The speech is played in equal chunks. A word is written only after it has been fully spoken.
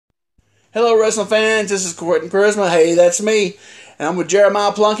Hello, wrestling fans. This is Quentin Charisma. Hey, that's me. And I'm with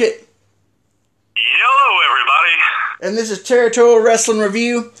Jeremiah Plunkett. Hello, everybody. And this is Territorial Wrestling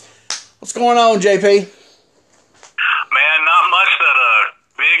Review. What's going on, JP? Man, not much that a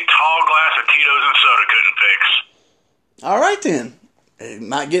big, tall glass of Tito's and soda couldn't fix. All right, then. It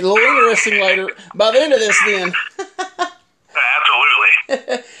might get a little interesting later. By the end of this, then.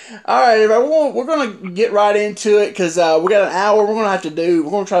 Absolutely. All right, everybody. We're going to get right into it because we got an hour we're going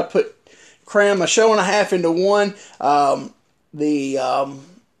to try to cram a show and a half into one. The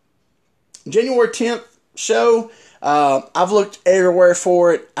January 10th show, I've looked everywhere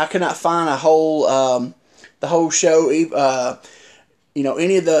for it. I could not find the whole show, any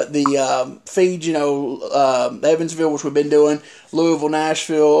of the feeds, Evansville, which we've been doing, Louisville,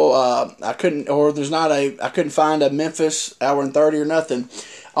 Nashville. I couldn't find a Memphis hour and 30 or nothing.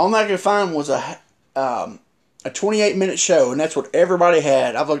 All I could find was a 28-minute show, and that's what everybody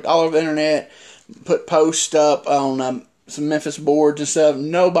had. I've looked all over the internet, put posts up on some Memphis boards and stuff.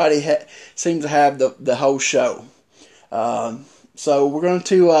 Nobody seems to have the whole show. So we're going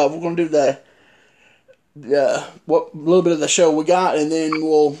to do what little bit of the show we got, and then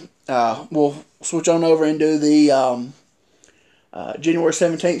we'll switch on over and do the January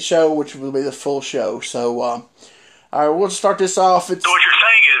 17th show, which will be the full show. So all right, we'll start this off. So what you're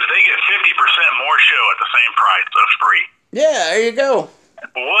saying is they get 50% more show at the same price of free. Yeah, there you go.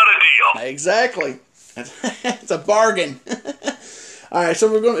 What a deal! Exactly. It's a bargain. All right,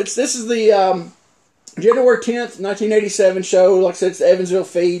 so this is the January 10th, 1987 show. Like I said, it's the Evansville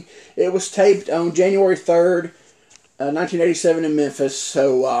feed. It was taped on January 3rd, 1987 in Memphis.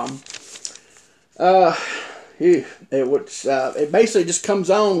 So, it basically just comes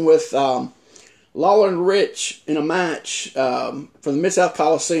on with Lawler and Rich in a match for the Mid-South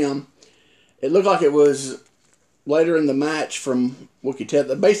Coliseum. It looked like it was later in the match from what you tell.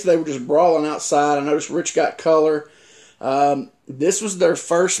 Basically, they were just brawling outside. I noticed Rich got color. This was their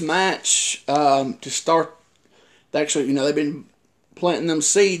first match to start. Actually, they've been planting them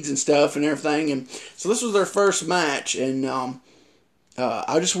seeds and stuff and everything, and so this was their first match. And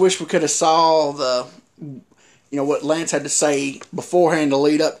I just wish we could have saw what Lance had to say beforehand to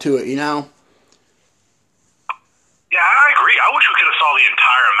lead up to it. Yeah, I agree. I wish we could have saw the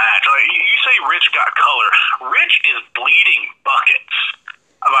entire match. Like you say, Rich got color. Rich is bleeding buckets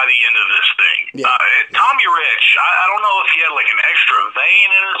by the end of this thing. Yeah. Tommy Rich, I don't know if he had like an extra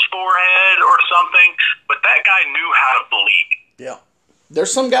vein in his forehead or something, but that guy knew how to bleed. Yeah.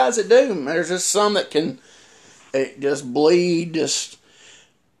 There's some guys that do. There's just some that can just bleed.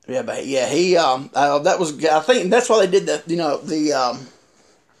 But he that was, I think that's why they did the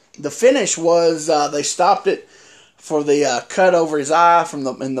finish was they stopped it for the cut over his eye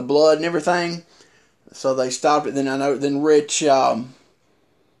in the blood and everything. So they stopped it. Then Rich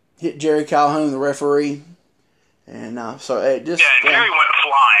hit Jerry Calhoun, the referee, and so it just. Yeah, Jerry went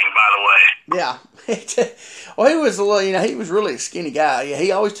flying, by the way. Yeah, well, he was he was really a skinny guy. Yeah,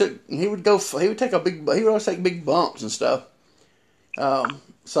 he always take big bumps and stuff.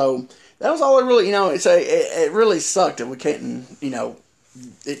 So that was all it really, it really sucked that we can't,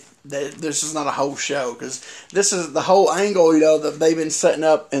 this is not a whole show, because this is the whole angle, that they've been setting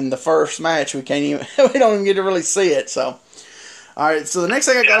up in the first match. We don't even get to really see it. So, all right. So the next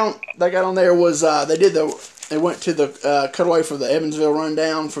thing I got on there was they went to the cutaway for the Evansville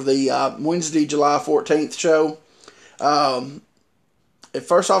Rundown for the Wednesday, July 14th show. It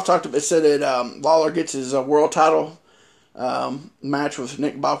first off it said that Lawler gets his world title match with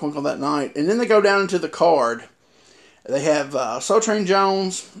Nick Bockwinkel that night, and then they go down into the card. They have Soul Train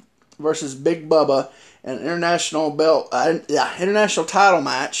Jones versus Big Bubba, an international international title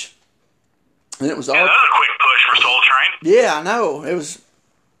match. And it was that was a quick push for Soul Train. Yeah, I know. It was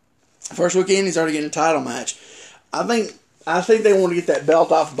first weekend. He's already getting a title match. I think they want to get that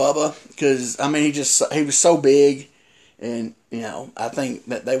belt off Bubba because he was so big, and I think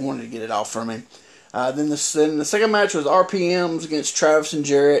that they wanted to get it off from him. Then the second match was RPMs against Travis and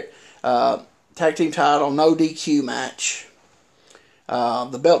Jarrett. Tag team title, no DQ match.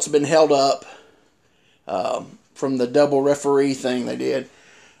 The belts have been held up from the double referee thing they did.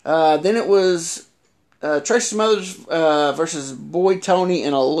 Then it was Tracy Smothers versus Boyd Tony,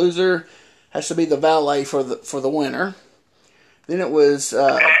 and a loser has to be the valet for the winner. Then it was. And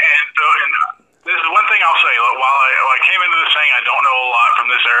this is one thing I'll say. While I came into this saying I don't know a lot from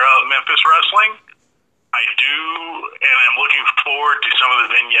this era of Memphis wrestling, I do, and I'm looking forward to some of the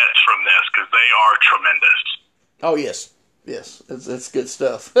vignettes from this because they are tremendous. Oh, yes. Yes, it's good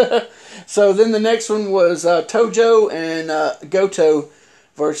stuff. So then the next one was Tojo and Goto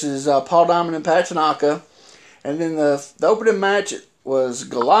versus Paul Diamond and Pat Tanaka. And then the opening match was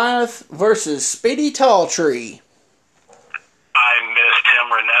Goliath versus Speedy Talltree. I miss Tim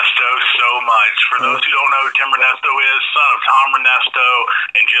Renesto so much. For those who don't know who Tim Renesto is, son of Tom Renesto,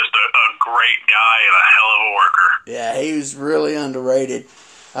 and just a great guy and a hell of a worker. Yeah, he was really underrated.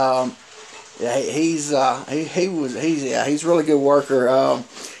 Yeah, he's a really good worker.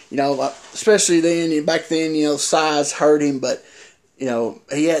 You know, especially then, back then, you know, size hurt him, but you know,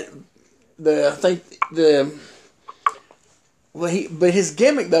 he had but his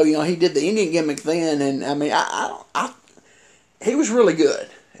gimmick though, you know, he did the Indian gimmick then, and I mean, he was really good.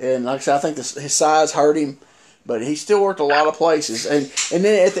 And like I said, I think his size hurt him, but he still worked a lot of places. And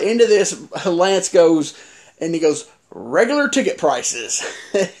then at the end of this, Lance goes, and he goes, regular ticket prices.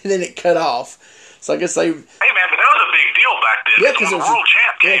 And then it cut off. So I guess they... Hey, man, but that was a big deal back then. Yeah, because when the world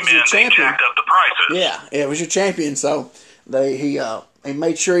champ came in, they jacked up the prices. Yeah, it was your champion. So he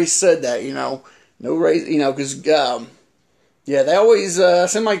made sure he said that, you know, no raise, you know, because, yeah, they always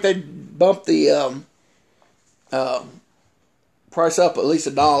seemed like they bump the price up at least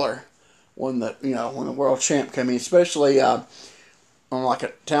 $1 when the world champ came in, especially on like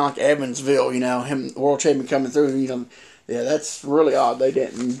a town like Evansville, you know, the world champion coming through, you know, yeah, that's really odd. They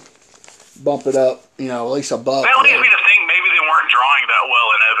didn't bump it up, you know, at least $1. That leads me to think maybe they weren't drawing that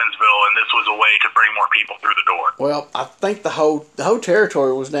well in Evansville, and this was a way to bring more people through the door. Well, I think the whole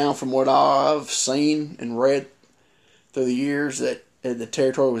territory was down from what I've seen and read through the years, that the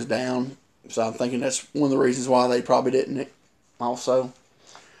territory was down. So I'm thinking that's one of the reasons why they probably didn't also.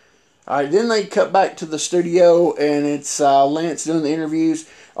 All right, then they cut back to the studio, and it's Lance doing the interviews.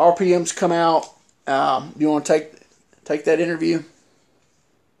 RPM's come out. Do you want to take that interview?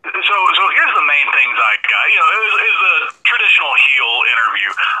 So here's the main things I got. You know, it was a traditional heel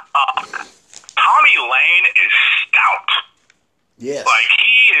interview. Tommy Lane is stout. Yes. Like,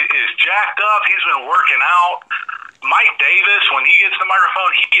 he is jacked up. He's been working out. Mike Davis, when he gets the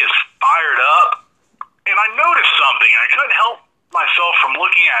microphone, he is fired up. And I noticed something. I couldn't help myself from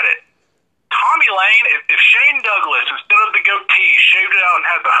looking at it. Tommy Lane, if Shane Douglas, instead of the goatee, shaved it out and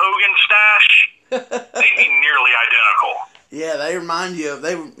had the Hogan stash, they'd be nearly identical. Yeah, they remind you of,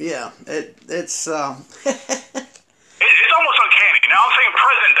 it's... It's almost uncanny. Now I'm saying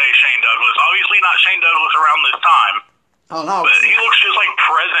present day Shane Douglas. Obviously not Shane Douglas around this time. Oh, no. But he looks just like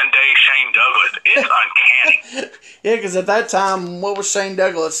present day Shane Douglas. It's uncanny. Yeah, because at that time, what was Shane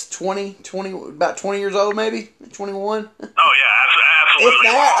Douglas? 20, about 20 years old, maybe? 21? Oh, yeah, absolutely. If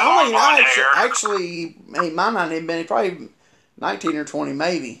that, actually, he might not have been, probably 19 or 20,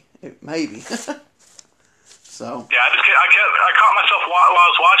 maybe. Maybe. So. Yeah, I caught myself while I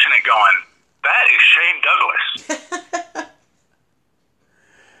was watching it going, that is Shane Douglas.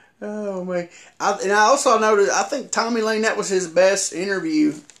 Oh, man. And I also noticed, I think Tommy Lane, that was his best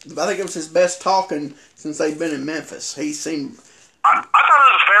interview. I think it was his best talking since they've been in Memphis. He seemed... I thought it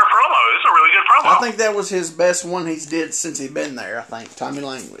was a fair promo. It was a really good promo. I think that was his best one he's did since he's been there, I think. Tommy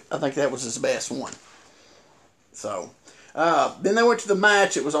Lane, I think that was his best one. So, then they went to the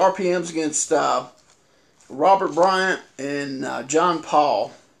match. It was RPMs against Robert Bryant and John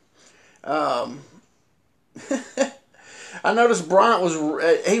Paul. I noticed Bryant was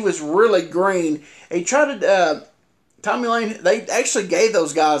really green. He tried to Tommy Lane. They actually gave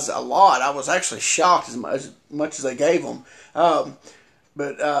those guys a lot. I was actually shocked as much as they gave them.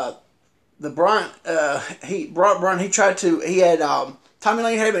 But the Bryant, Bryant. He tried to. He had Tommy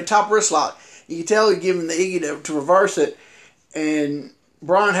Lane had him at top wrist lock. You could tell he gave him the Iggy to reverse it, and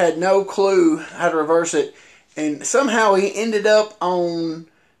Bryant had no clue how to reverse it, and somehow he ended up on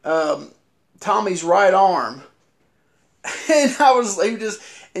Tommy's right arm. And Tommy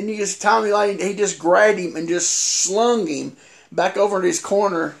Lane, he just grabbed him and just slung him back over in his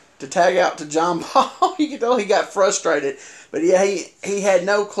corner to tag out to John Paul. You could tell he got frustrated. But yeah, he had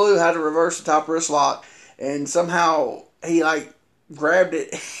no clue how to reverse the top wrist lock. And somehow he grabbed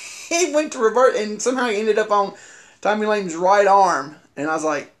it. He went to reverse, and somehow he ended up on Tommy Lane's right arm. And I was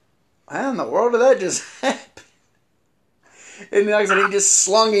like, how in the world did that just happen? And like I said, he just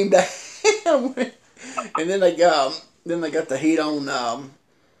slung him down. And then they got the heat on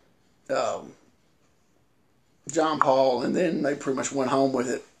John Paul, and then they pretty much went home with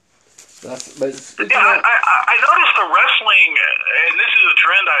it. I noticed the wrestling, and this is a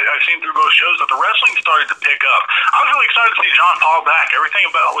trend I've seen through both shows, that the wrestling started to pick up. I was really excited to see John Paul back. Everything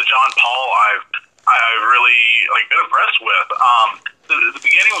about with John Paul I've really been impressed with. The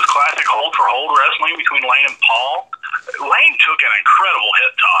beginning was classic hold for hold wrestling between Lane and Paul. Lane took an incredible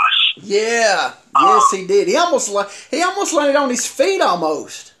hit toss. Yeah, yes he did. He almost landed on his feet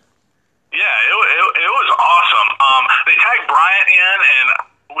almost. Yeah, it was awesome. They tagged Bryant in, and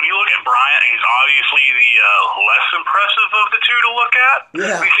when you look at Bryant, he's obviously the less impressive of the two to look at.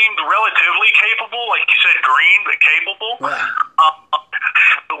 Yeah. He seemed relatively capable, like you said, green, but capable. Yeah.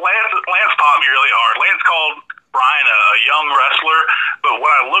 Lance popped me really hard. Lance called Bryant a young wrestler, but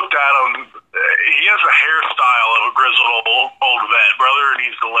when I looked at him, he has the hairstyle of a grizzled old vet. Brother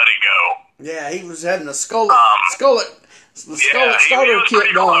needs to let it go. Yeah, he was having a skull starter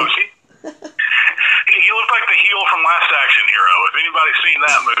kit going. He looked like the heel from Last Action Hero. If anybody's seen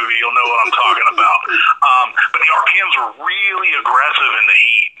that movie, you'll know what I'm talking about. But the RPMs were really aggressive in the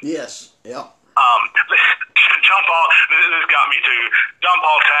heat. Yes, yeah. John Paul, this got me too. John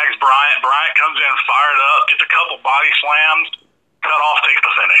Paul tags Bryant. Bryant comes in fired up, gets a couple body slams, cut off, takes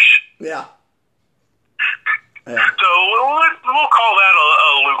the finish. Yeah. So we'll call that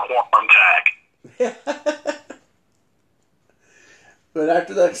a lukewarm tag. But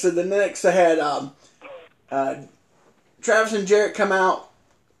after that, so the next they had Travis and Jarrett come out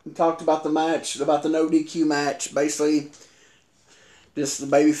and talked about the match, about the no DQ match. Basically, just the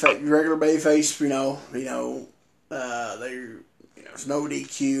regular babyface. There's no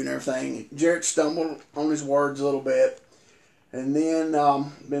DQ and everything. Jarrett stumbled on his words a little bit, and then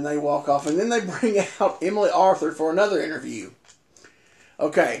they walk off, and then they bring out Emily Arthur for another interview.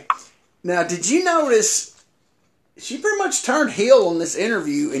 Okay, now did you notice? She pretty much turned heel on this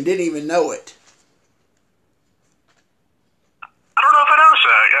interview and didn't even know it. I don't know if I noticed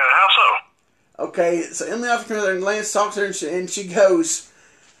that. How so? Okay, so Emily Arthur comes there and Lance talks to her and she goes,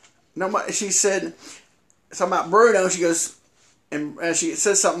 she said something about Bruno. She goes, and she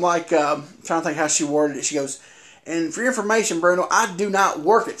says something like, trying to think how she worded it. She goes, and for your information, Bruno, I do not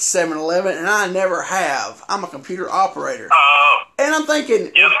work at 7-Eleven, and I never have. I'm a computer operator. And I'm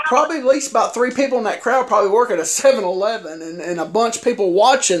thinking, probably at least about 3 people in that crowd probably work at a 7-Eleven, and a bunch of people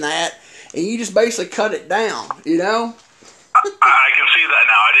watching that, and you just basically cut it down, you know? I can see that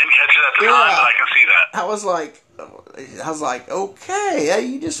now. I didn't catch it at the time, but I can see that. I was like, okay,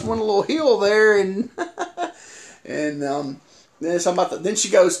 you just went a little heel there, and then something about then she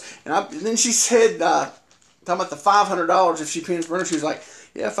goes, then she said, talking about the $500 if she pins Bruno, she was like,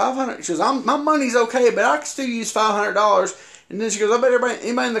 yeah, $500. She goes, my money's okay, but I can still use $500. And then she goes, I bet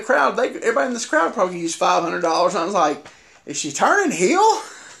anybody in the crowd, everybody in this crowd probably use $500. And I was like, is she turning heel?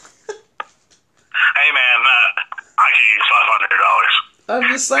 Hey man, I could use $500. I'm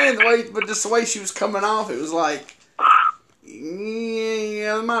just saying the way she was coming off, it was like,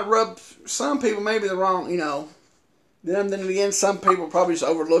 yeah, it might rub some people maybe the wrong, Then again, some people probably just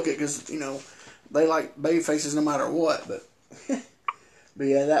overlook it because they like baby faces no matter what. But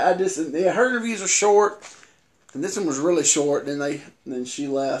yeah, her interviews are short, and this one was really short. Then she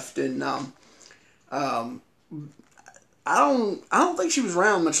left, and I don't think she was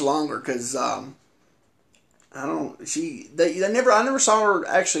around much longer because I never saw her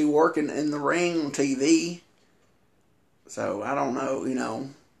actually working in the ring on TV. So I don't know,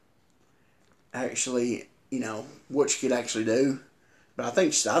 actually, what she could actually do. But I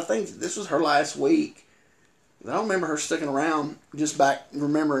think this was her last week. I don't remember her sticking around. Just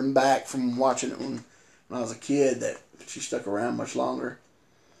remembering back from watching it when I was a kid that she stuck around much longer.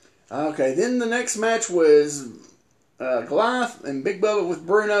 Okay, then the next match was Goliath and Big Bubba with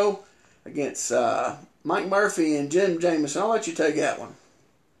Bruno against Mike Murphy and Jim Jameson. I'll let you take that one.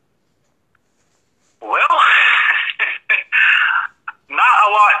 Well, not a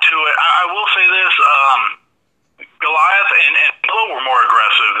lot to it. I will say this. Goliath and Bubba were more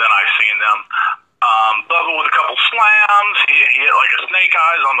aggressive than I've seen them. Bubba with a couple slams. He hit like a snake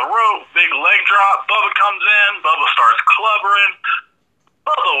eyes on the rope. Big leg drop. Bubba comes in. Bubba starts clubbering.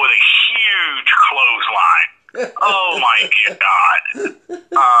 Bubba with a huge clothesline. Oh my God.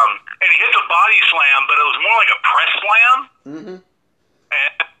 And he hits a body slam, but it was more like a press slam. Mm-hmm.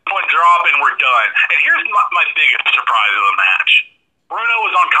 And one drop and we're done. And here's my biggest surprise of the match. Bruno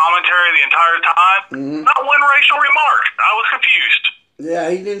was on commentary the entire time. Mm-hmm. Not one racial remark. I was confused. Yeah,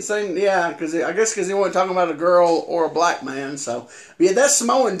 he didn't say, because he wasn't talking about a girl or a black man. So, yeah, that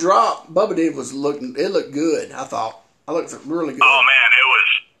Samoan drop Bubba did it looked good, I thought. It looked really good. Oh, man, it was.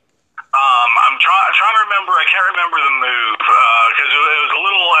 I'm trying to remember. I can't remember the move because it was a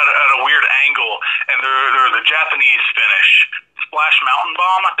little at a weird angle, and there was a Japanese finish, Splash Mountain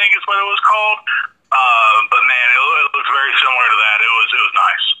Bomb, I think is what it was called. But man, it looks very similar to that. It was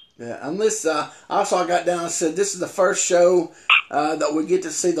nice. Yeah, and this also I got down and said this is the first show that we get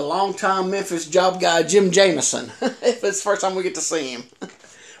to see the longtime Memphis job guy Jim Jameson. If it's the first time we get to see him,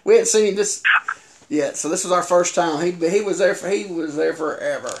 we hadn't seen him this yet, so this was our first time. He was there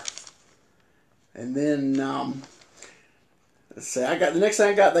forever. And then let's see, the next thing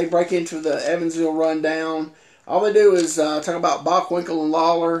I got, they break into the Evansville rundown. all they do is talk about Bockwinkel and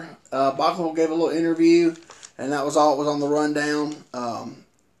Lawler. Bockwinkel gave a little interview, and that was all it was on the rundown.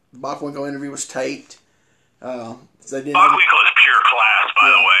 Bockwinkel interview was taped. They did. Bockwinkel is pure class, by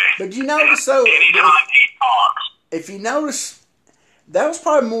the way. But you notice, though, anytime he talks, if you notice, that was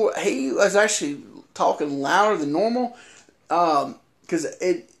probably more. He was actually talking louder than normal, because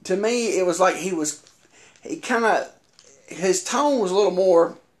to me it was like his tone was a little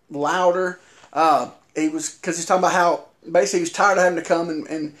more louder. Because he's talking about how basically he was tired of having to come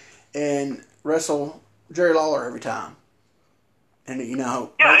and wrestle Jerry Lawler every time. And he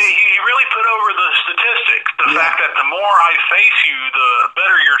really put over the statistic. The fact that the more I face you, the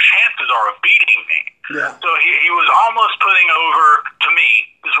better your chances are of beating me. Yeah. So he was almost putting over, to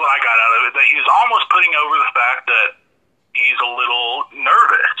me, is what I got out of it, that he was almost putting over the fact that he's a little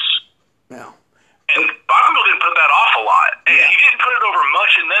nervous. Yeah. And Bockwinkel didn't put that off a lot. And he didn't put it over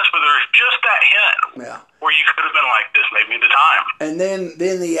much in this, but there's just that hint where you could have been like, this may be the time. And then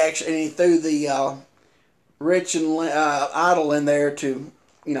he threw the Rich and Idol in there to,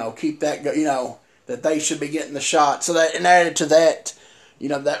 keep that, that they should be getting the shot. So that, and added to that,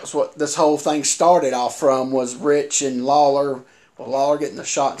 that was what this whole thing started off from, was Rich and Lawler. Well, Lawler getting the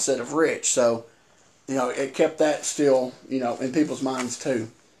shot instead of Rich. So, it kept that still, in people's minds too.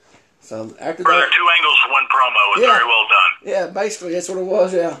 So after that, 2 angles, 1 promo was very well done. Yeah, basically that's what it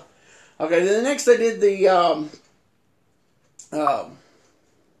was. Yeah. Okay. Then the next they did the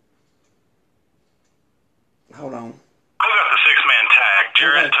hold on. I got the 6-man tag: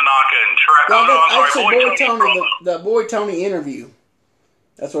 Jarrett, Tanaka, and Tony. The Boy Tony interview.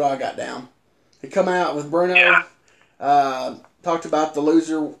 That's what I got down. He come out with Bruno. Yeah. Talked about the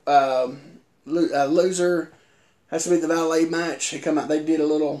loser. Loser has to be the valet match. He come out. They did a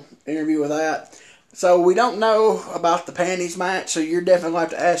little interview with that. So we don't know about the panties match. So you're definitely going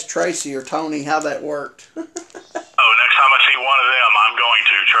to have to ask Tracy or Tony how that worked. Next time I see one of them, I'm going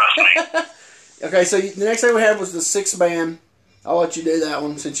to. Trust me. Okay, so the next thing we had was the 6-man. I'll let you do that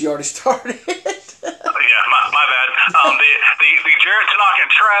one since you already started. Yeah, my bad. The Jarrett, Tanaka,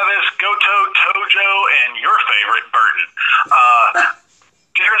 and Travis, Goto, Tojo, and your favorite, Burton.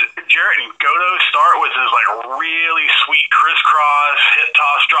 Jarrett and Goto start with his really sweet crisscross, hip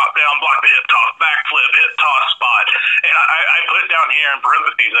toss, drop down, block the hip toss, backflip, hip toss spot. And I put down here in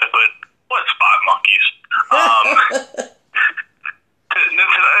parentheses, I put, what spot monkeys?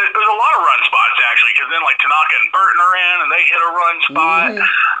 There's a lot of run spots, actually, because then Tanaka and Burton are in, and they hit a run spot.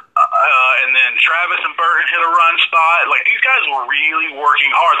 And then Travis and Burton hit a run spot. These guys were really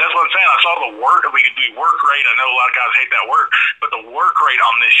working hard. That's what I'm saying. I saw the work. We could do work rate. I know a lot of guys hate that word, but the work rate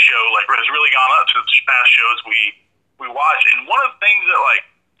on this show has really gone up since the past shows we watched. And one of the things that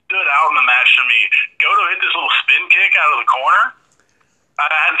stood out in the match to me, Goto hit this little spin kick out of the corner. I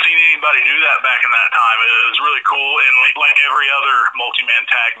hadn't seen anybody do that back in that time. It was really cool. And like every other multi-man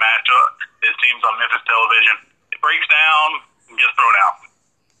tag match, it seems on Memphis television, it breaks down and gets thrown out.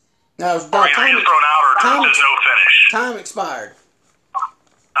 No, or either gets thrown out or there's no finish. Time expired.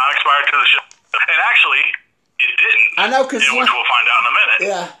 Time expired to the show. And actually, it didn't. I know, because which we'll find out in a minute.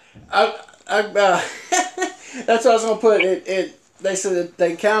 Yeah. That's what I was going to put. They said that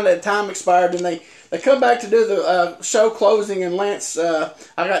they counted that time expired, and they come back to do the show closing, and Lance, I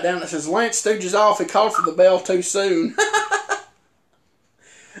got down that says, Lance stooges off. He called for the bell too soon.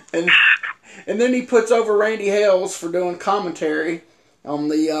 and then he puts over Randy Hales for doing commentary on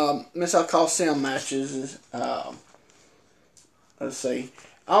the Mid-South Coliseum matches. Let's see.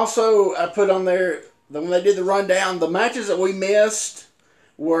 Also, I put on there, when they did the rundown, the matches that we missed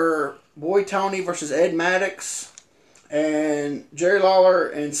were Boy Tony versus Ed Maddox, and Jerry Lawler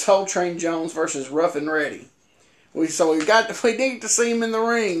and Soul Train Jones versus Rough and Ready. We did get to see him in the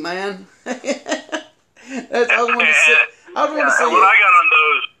ring, man. I was want to see it. What I got on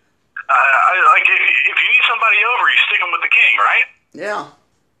those, if you need somebody over, you stick them with the king, right?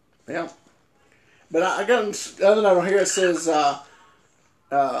 Yeah. But I got another note here that says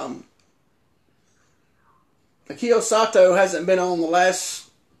Akio Sato hasn't been on the last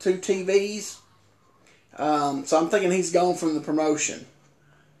 2 TVs, so I'm thinking he's gone from the promotion.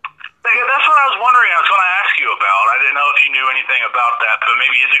 That's what I was wondering. I was going to ask you about. I didn't know if you knew anything about that, but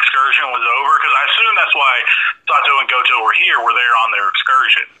maybe his excursion was over, because I assume that's why Sato and Goto were here, were there on their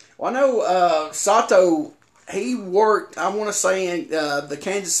excursion. Well, I know Sato, he worked, I want to say, in the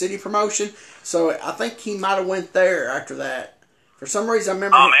Kansas City promotion, so I think he might have went there after that. For some reason, I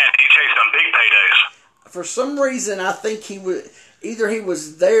remember... Oh, man, he chased some big paydays. For some reason, I think he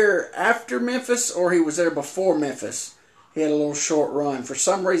was there after Memphis, or he was there before Memphis. He had a little short run. For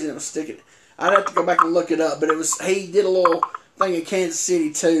some reason, it was sticking. I'd have to go back and look it up, but he did a little thing in Kansas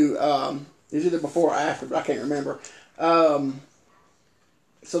City too. It's either before or after, but I can't remember.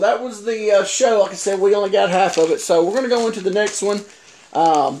 So that was the show. Like I said, we only got half of it. So we're going to go into the next one.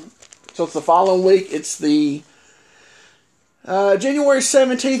 So it's the following week. It's the January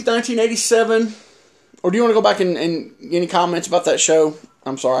 17th, 1987. Or do you want to go back and any comments about that show?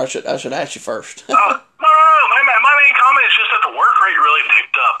 I'm sorry, I should ask you first. No. My main comment is just that the work rate really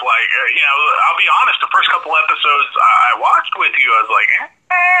picked up. Like, I'll be honest, the first couple episodes I watched with you, I was like,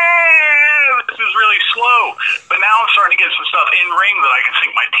 this is really slow. But now I'm starting to get some stuff in ring that I can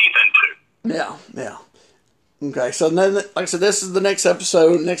sink my teeth into. Yeah. Okay, so then, like I said, this is the next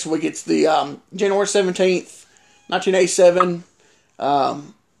episode. Next week, it's the January 17th, 1987,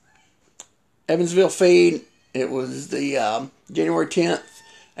 Evansville feed. It was the January 10th,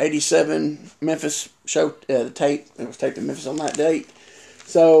 87 Memphis show, the tape. It was taped in Memphis on that date.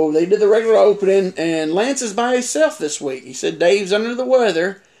 So they did the regular opening, and Lance is by himself this week. He said Dave's under the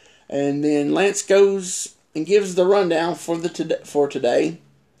weather, and then Lance goes and gives the rundown for today.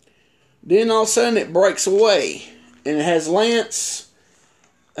 Then all of a sudden it breaks away, and it has Lance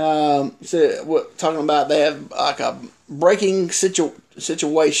talking about they have like a breaking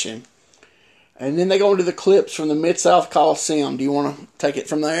situation. And then they go into the clips from the Mid-South Coliseum. Do you want to take it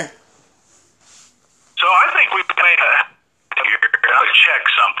from there? So I think we may check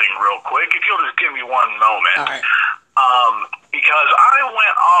something real quick. If you'll just give me one moment. All right. Because I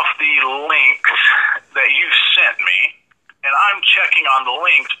went off the links that you sent me, and I'm checking on the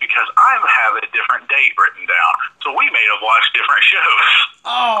links because I have a different date written down. So we may have watched different shows.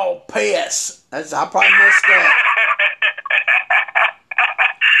 Oh, piss. I probably messed up.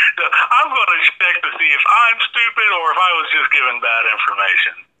 So I'm going to check to see if I'm stupid or if I was just given bad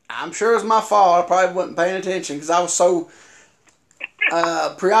information. I'm sure it was my fault. I probably wasn't paying attention because I was so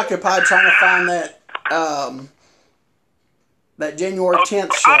preoccupied trying to find that January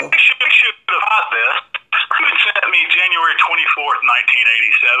 10th show. I should have got this. You sent me January 24th,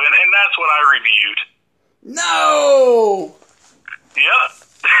 1987, and that's what I reviewed. No! Yep.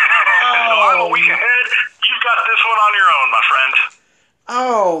 So I'm a week ahead. You've got this one on your own, my friend.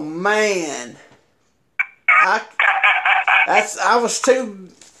 Oh, man. I was too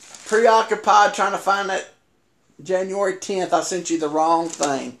preoccupied trying to find that January 10th. I sent you the wrong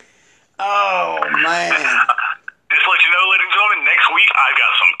thing. Oh, man. Just let you know, ladies and gentlemen, next week I've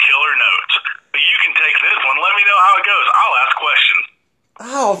got some killer notes. But you can take this one. Let me know how it goes. I'll ask questions.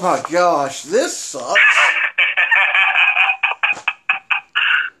 Oh, my gosh. This sucks.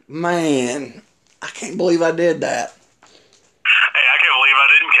 Man, I can't believe I did that. Hey, I can't believe I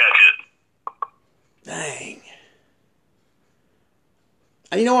didn't catch it. Dang.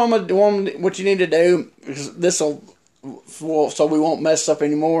 And you know what I'm gonna do? What you need to do is so we won't mess up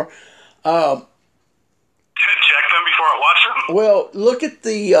anymore. Check them before I watch them. Well, look at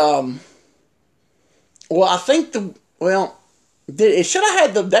the. I think it should have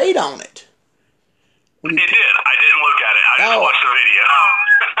had the date on it. It did. I didn't look at it. I just watched the video.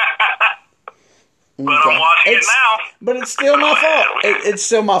 But okay. I'm watching it now. But it's still my fault. It's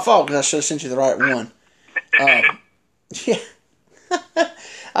still my fault because I should have sent you the right one. Yeah.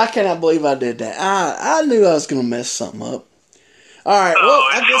 I cannot believe I did that. I knew I was going to mess something up. All right. Well,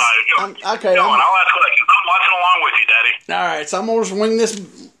 I guess. Okay. I'll ask questions. I'm watching along with you, Daddy. All right. So I'm going to just wing this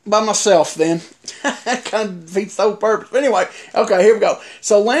by myself then. That kind of defeats the whole purpose. But anyway, okay, here we go.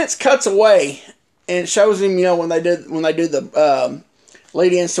 So Lance cuts away and shows him, when they do the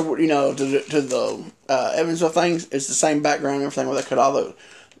lead ins to the Evansville things. It's the same background and everything where they cut all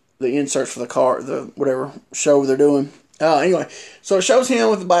the inserts for the car, the whatever show they're doing. Anyway, so it shows him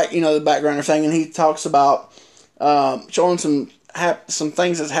with the background and everything, and he talks about showing some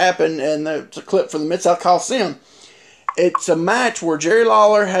things that's happened, and it's a clip from the Mid-South Coliseum. It's a match where Jerry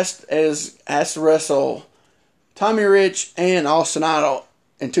Lawler has to wrestle Tommy Rich and Austin Idol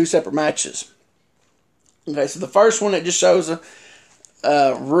in two separate matches. Okay, so the first one, it just shows a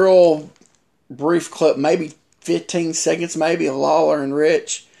real brief clip, maybe 15 seconds maybe, of Lawler and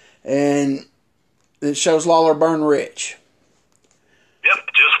Rich, and it shows Lawler burn Rich. Yep,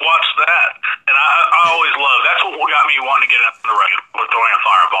 just watch that. And I always love, that's what got me wanting to get into the ring, with throwing a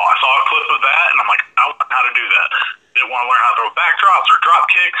fireball. I saw a clip of that, and I'm like, I want how to do that. Didn't want to learn how to throw backdrops or drop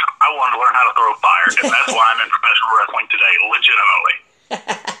kicks. I wanted to learn how to throw fire, and that's why I'm in professional wrestling today, legitimately.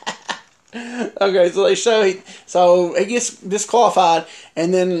 Okay, so he gets disqualified,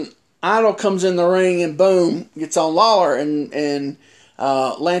 and then Idol comes in the ring and boom, gets on Lawler, and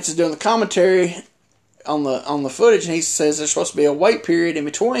Lance is doing the commentary on the footage, and he says there's supposed to be a wait period in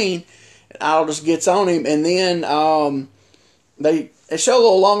between. And Idol just gets on him, and then they show a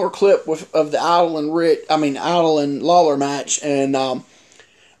little longer clip of the Idol and Lawler match, and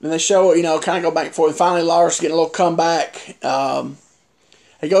And they show, kind of go back and forth. And finally, Lawler's getting a little comeback.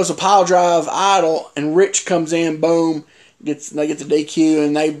 He goes to pile drive Idol, and Rich comes in, boom, they get the DQ,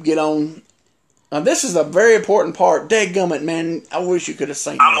 and they get on. Now, this is a very important part. Dadgummit, man, I wish you could have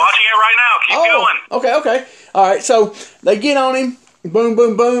seen I'm watching it right now. Keep going. Okay. All right, so they get on him, boom,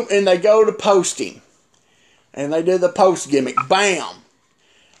 boom, boom, and they go to post him. And they do the post gimmick, bam.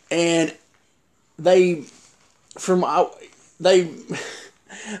 And they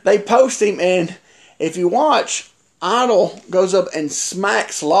post him, and if you watch, Idol goes up and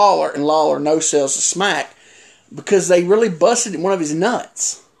smacks Lawler, and Lawler no-sells the smack because they really busted one of his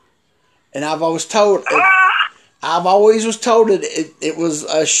nuts. And I've always was told that it was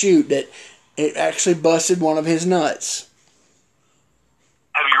a shoot, that it actually busted one of his nuts.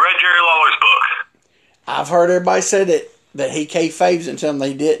 Have you read Jerry Lawler's book? I've heard everybody say that he kayfabes and tell them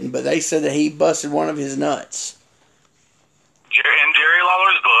they didn't, but they said that he busted one of his nuts. In Jerry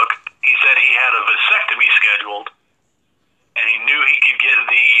Lawler's book, he said he had a vasectomy scheduled, and he knew he could get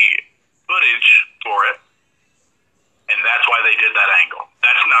the footage for it, and that's why they did that angle.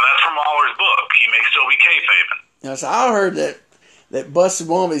 That's from Lawler's book. He may still be kayfabing. So I heard that busted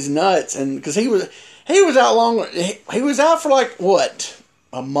one of his nuts, and because he was out long, he was out for like what,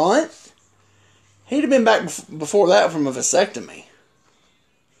 a month? He'd have been back before that from a vasectomy.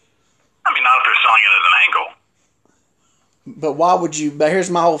 I mean, not if they're selling it as an angle. But why would you? But here's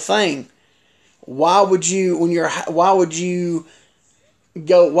my whole thing. Why would you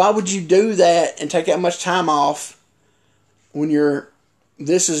do that and take that much time off when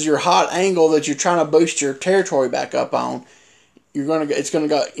this is your hot angle that you're trying to boost your territory back up on? It's gonna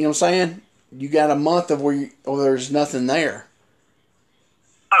go. You know what I'm saying? You got a month of where there's nothing there.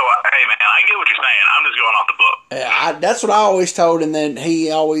 Oh, hey man, I get what you're saying. I'm just going off the book. Yeah, that's what I always told, and then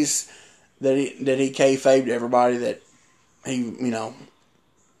he always that he kayfabed everybody that he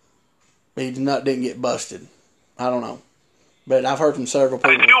his nut didn't get busted. I don't know, but I've heard from several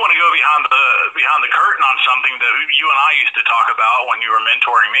people. I do want to go behind the curtain on something that you and I used to talk about when you were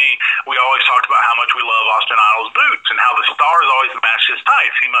mentoring me. We always talked about how much we love Austin Idol's boots and how the stars always match his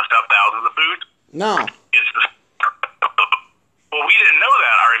tights. He must have thousands of boots. No. Well, we didn't know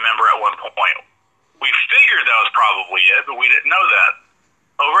that, I remember, at one point. We figured that was probably it, but we didn't know that.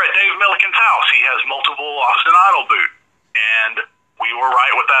 Over at Dave Milliken's house, he has multiple Austin Idol boots, and we were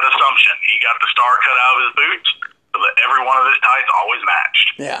right with that assumption. He got the star cut out of his boots, so that every one of his tights always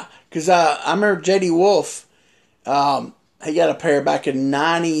matched. Yeah, because I remember J.D. Wolf, he got a pair back in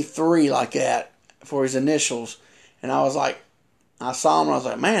 '93 like that for his initials, and I saw them and I was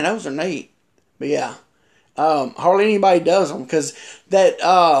like, man, those are neat. But yeah, hardly anybody does them because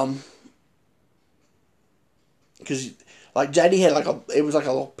like JD had it was like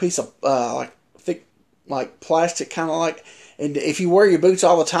a little piece of like thick like plastic kind of like, and if you wear your boots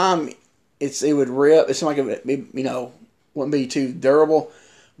all the time, it would rip. It seemed like it wouldn't be too durable.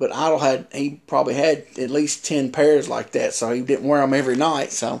 But Idol he probably had at least 10 pairs like that, so he didn't wear them every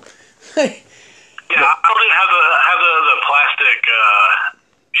night. So yeah, Idol didn't have the plastic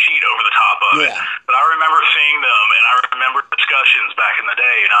sheet over the top of it. But I remember seeing them, and I remember discussions back in the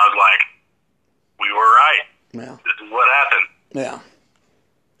day, and I was like, we were right. Yeah. This is what happened. Yeah.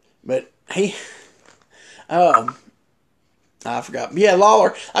 But I forgot. Yeah,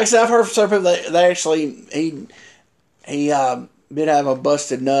 Lawler. Like I said, I've heard from some people that they actually, he did have a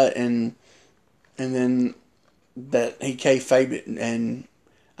busted nut, and then that he kayfabed it, and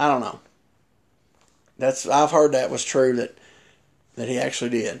I don't know. I've heard that was true, that he actually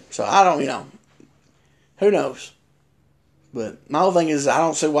did. So I don't, who knows? But my whole thing is, I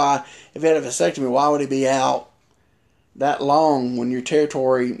don't see why, if he had a vasectomy, why would he be out that long when your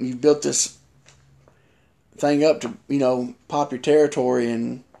territory, you built this thing up to, pop your territory,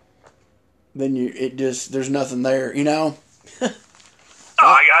 and then there's nothing there, No,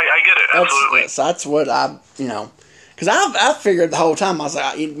 I get it, absolutely. That's what because I figured the whole time, I was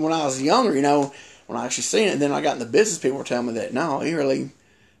like, when I was younger, when I actually seen it, and then I got in the business, people were telling me that, no, he really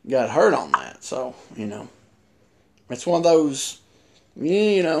got hurt on that. So, it's one of those, who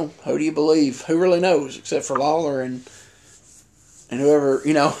do you believe? Who really knows? Except for Lawler and whoever,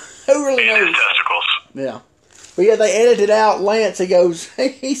 who really knows? His testicles. Yeah. But yeah, they edited out Lance.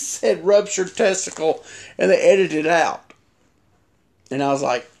 He said ruptured testicle, and they edited it out. And I was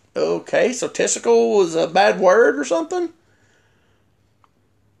like, okay, so testicle was a bad word or something?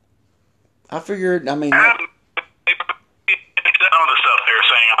 I figured, some of the stuff they were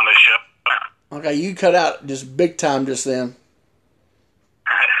saying on this show. Okay, you cut out just big time just then.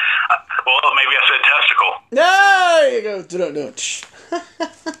 Well, maybe I said testicle. There you go.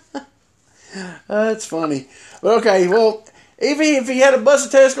 That's funny. But okay, well, even if he had a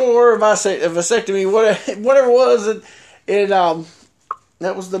busted testicle or a vasectomy, whatever it was,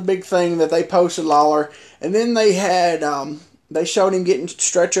 that was the big thing that they posted Lawler. And then they had, they showed him getting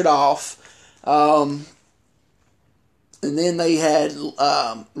stretchered off. And then they had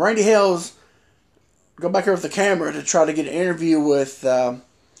Randy Hales go back there with the camera to try to get an interview with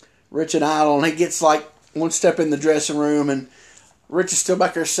Rich and Idol. And he gets like one step in the dressing room, and Rich is still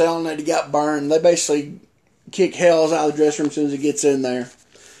back there selling that he got burned. They basically kick Hales out of the dressing room as soon as he gets in there.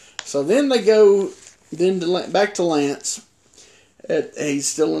 So then they go back to Lance. He's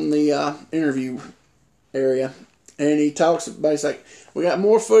still in the interview area, and he talks about, he's like, we got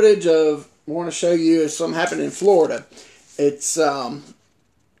more footage of, we want to show you something happened in Florida. It's a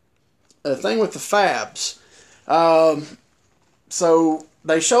thing with the Fabs. So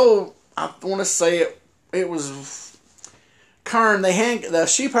they show, I want to say it was Kern. The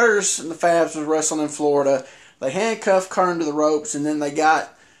Sheep Herders and the Fabs was wrestling in Florida. They handcuffed Kern to the ropes, and then they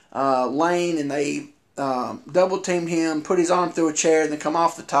got Lane, and they double teamed him, put his arm through a chair, and then come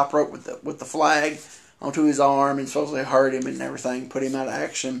off the top rope with the flag onto his arm, and supposedly hurt him and everything, put him out of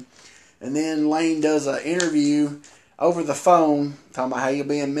action. And then Lane does an interview over the phone talking about how you'll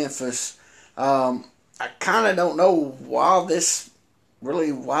be in Memphis. I kind of don't know why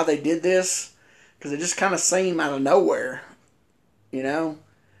they did this, because it just kind of seemed out of nowhere, you know.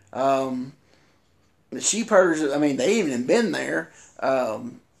 The Sheep Herders, I mean, they even had been there.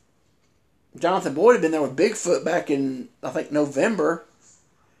 Jonathan Boyd had been there with Bigfoot back in, I think, November.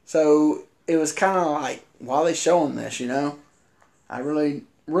 So it was kind of like, why are they showing this, you know? I really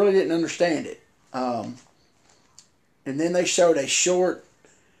didn't understand it. And then they showed a short,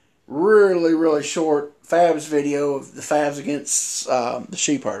 really short Fabs video of the Fabs against the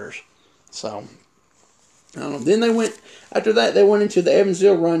Sheep Herders. So, I don't know. Then after that, they went into the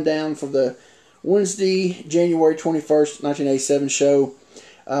Evansville rundown for the Wednesday, January 21st, 1987 show.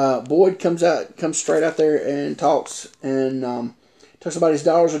 Boyd comes straight out there and talks about his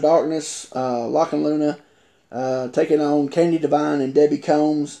Daughters of Darkness, Locke and Luna, taking on Candy Devine and Debbie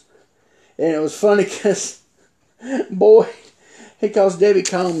Combs. And it was funny because Boyd, he calls Debbie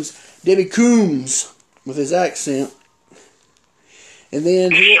Combs Debbie Coombs with his accent. And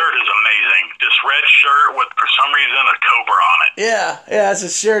then his shirt is amazing. This red shirt with, for some reason, a cobra on it. Yeah, it's a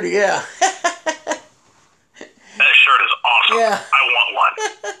shirt, yeah. That shirt is awesome. Yeah. I want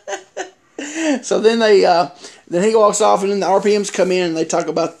one. So then then he walks off, and then the RPMs come in, and they talk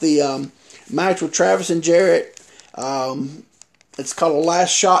about the match with Travis and Jarrett. It's called a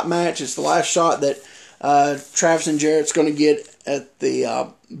last shot match. It's the last shot that Travis and Jarrett's going to get at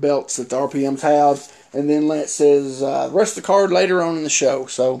the belts that the RPMs have. And then Lance says the rest of the card later on in the show.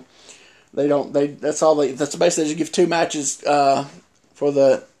 So that's basically they just give two matches for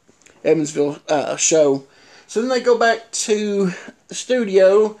the Evansville show. So then they go back to the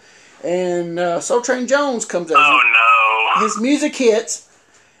studio, and Soul Train Jones comes out. Oh, no. His music hits,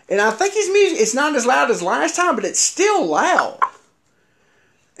 and I think his music, it's not as loud as last time, but it's still loud.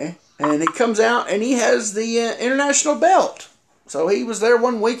 And he comes out, and he has the international belt. So he was there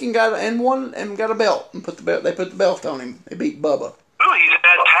one week and got a belt, and they put the belt on him. They beat Bubba. Ooh, he's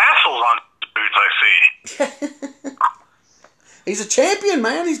had tassels on his boots, I see. He's a champion,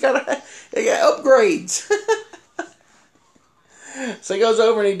 man. They got upgrades. So he goes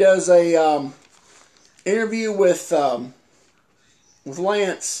over and he does a interview with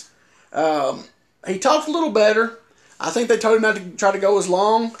Lance. He talks a little better. I think they told him not to try to go as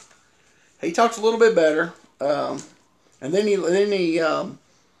long. He talks a little bit better. And then he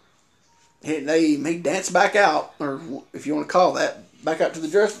danced back out, or if you want to call that, back to the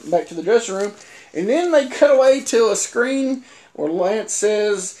dressing room. And then they cut away to a screen where Lance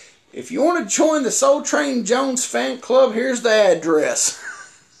says, if you want to join the Soul Train Jones fan club, here's the address.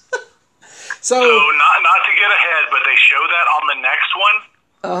 So not to get ahead, but they show that on the next one,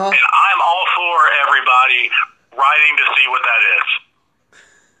 and I'm all for everybody writing to see what that is.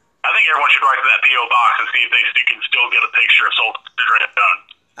 I think everyone should write to that P.O. box and see if they can still get a picture of Soul Train Jones.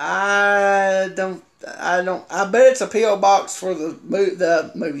 I bet it's a P.O. box for the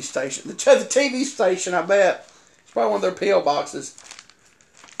movie station, the TV station. I bet it's probably one of their P.O. boxes.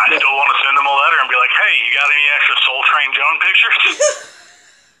 I still want to send them a letter and be like, "Hey, you got any extra Soul Train Jones pictures?"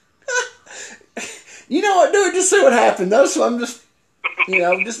 You know what, dude? Just see what happens. That's what I'm just,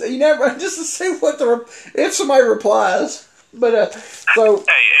 just to see if somebody replies. But so hey,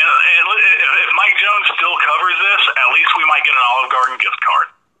 if Mike Jones still covers this, at least we might get an Olive Garden gift card.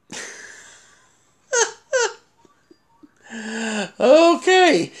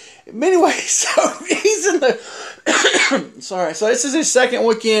 Okay. Anyway, so he's in the... Sorry. So this is his second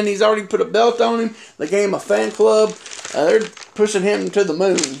weekend. He's already put a belt on him. They gave him a fan club. They're pushing him to the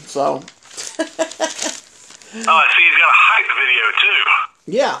moon. So. Oh, I see. He's got a hype video too.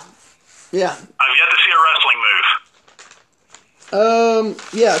 Yeah. Yeah. I've yet to see a wrestling move.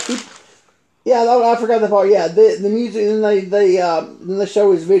 Yeah. I forgot that part. Yeah, the music, and then they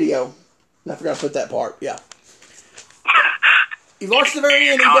show his video. I forgot to put that part. Yeah. You watched the very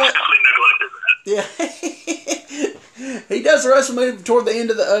end. Consciously neglected that. Yeah. He does the wrestling move toward the end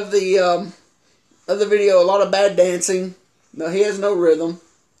of the video. A lot of bad dancing. No, he has no rhythm.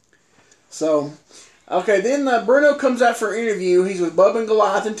 So, okay. Then Bruno comes out for an interview. He's with Bubba and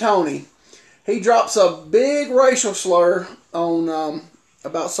Goliath and Tony. He drops a big racial slur on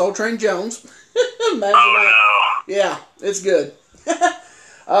about Soul Train Jones. Imagine that. No. Yeah, it's good.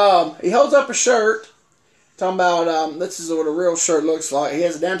 He holds up a shirt, talking about this is what a real shirt looks like. He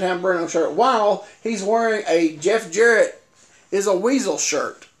has a Downtown Bruno shirt while he's wearing a Jeff Jarrett is a Weasel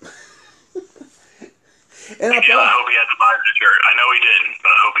shirt. And I hope he had to buy the shirt. I know he didn't, but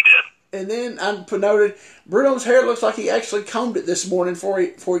I hope he did. And then I noted Bruno's hair looks like he actually combed it this morning before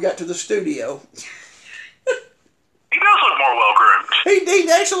he got to the studio. He does look more well-groomed. He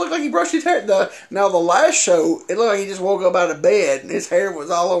actually looked like he brushed his hair. Now, the last show, it looked like he just woke up out of bed and his hair was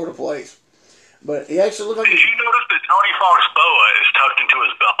all over the place. But he actually looked like... Did you notice that Tony Fox boa is tucked into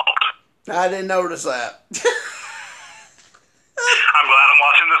his belt? I didn't notice that. I'm glad I'm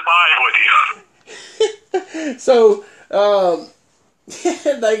watching this live with you. So,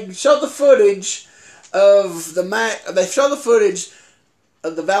 they show the footage of the match. They show the footage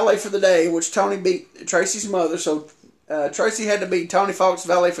of the valet for the day, which Tony beat Tracy's mother. So Tracy had to beat Tony Fox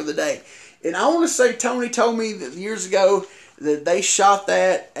valet for the day. And I want to say Tony told me that years ago that they shot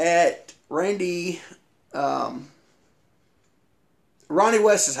that at Ronnie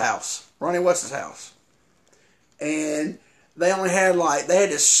West's house. Ronnie West's house. And they only had they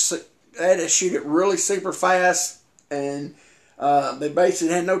had to shoot it really super fast, and they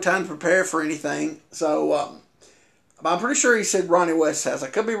basically had no time to prepare for anything. So I'm pretty sure he said Ronnie West's house. I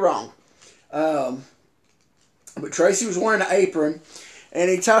could be wrong. But Tracy was wearing an apron,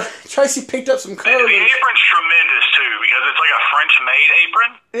 and Tracy picked up some curlers. The apron's tremendous too, because it's like a French-made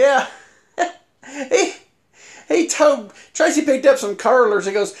apron. Yeah. He told Tracy picked up some curlers.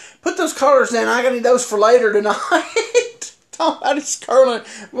 He goes, "Put those curlers in. I got need those for later tonight." Talking about his curling.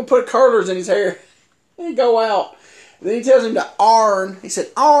 I'm gonna put curlers in his hair. And he go out. And then he tells him to iron. He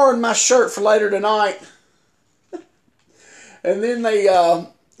said, "Iron my shirt for later tonight." And then they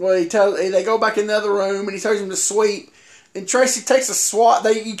go back in the other room, and he tells him to sweep. And Tracy takes a swat.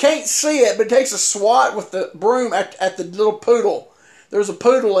 You can't see it, but takes a swat with the broom at the little poodle. There's a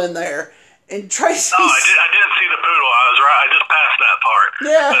poodle in there. And Tracy... No, I didn't see the poodle. I was right. I just passed that part.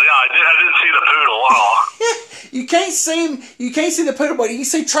 Yeah. But no, I didn't see the poodle at all. You can't see him. You can't see the poodle, but you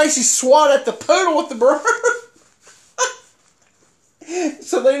see Tracy swat at the poodle with the broom.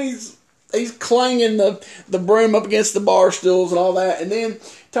 So then he's clanging the broom up against the bar stools and all that. And then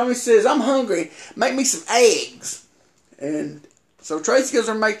Tony says, "I'm hungry. Make me some eggs." And so Tracy goes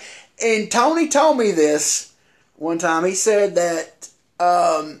and and Tony told me this one time. He said that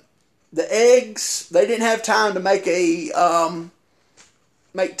the eggs, they didn't have time to make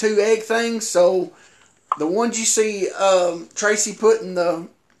make 2 egg things, so the ones you see Tracy putting the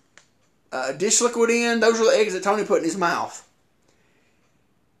dish liquid in, those are the eggs that Tony put in his mouth.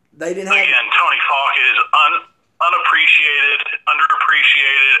 They didn't have... Again, Tony Falk is unappreciated,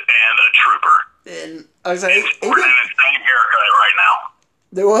 underappreciated, and a trooper. And I was like, he's sporting an insane haircut right now.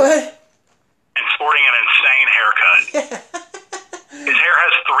 The what? And sporting an insane haircut. His hair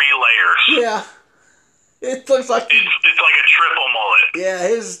has 3 layers. Yeah. It looks like it's like a triple mullet. Yeah,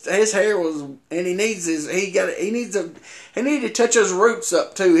 his hair was, and he needed to touch his roots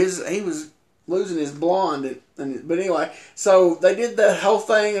up too. He was losing his blonde, but anyway, so they did that whole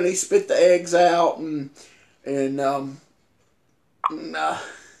thing, and he spit the eggs out, so that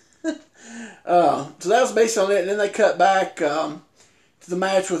was based on it. And then they cut back to the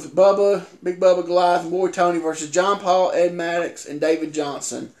match with Bubba, Big Bubba Goliath, and Boy Tony versus John Paul, Ed Maddox, and David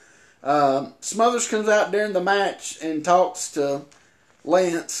Johnson. Smothers comes out during the match and talks to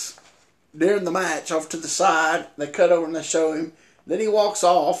Lance during the match off to the side. They cut over and they show him. Then he walks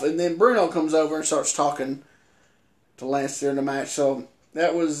off, and then Bruno comes over and starts talking to Lance during the match. So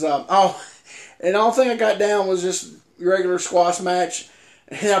that was and the only thing I got down was just regular squash match.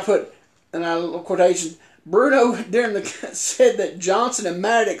 And I put quotation. Bruno said that Johnson and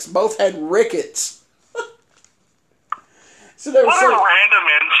Maddox both had rickets. So what a random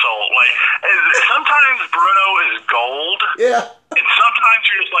insult. Like, sometimes Bruno is gold. Yeah. And sometimes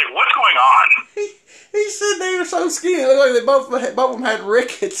you're just like, what's going on? He said they were so skinny. It looked like both of them had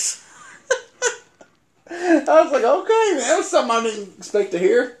rickets. I was like, okay, man, that was something I didn't expect to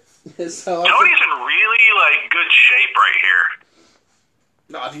hear. So Tony's in really like good shape right here.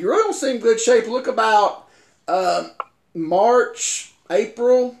 now, if you really don't see him in good shape, look about March,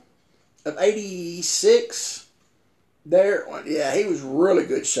 April of '86. There, yeah, he was really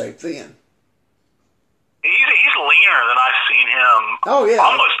good shape then. He's leaner than I've seen him. Oh yeah,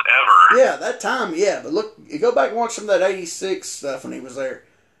 almost ever. Yeah, that time, yeah. But look, you go back and watch some of that '86 stuff when he was there.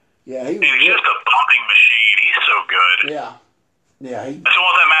 Yeah, he was. He's just a bumping machine. He's so good. Yeah, yeah. I still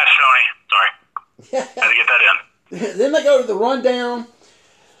want that match, Tony. Sorry, had to get that in. Then they go to the rundown.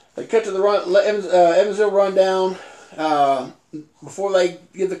 They cut to the Evansville rundown. Before they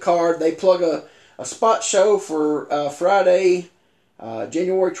give the card, they plug a spot show for Friday,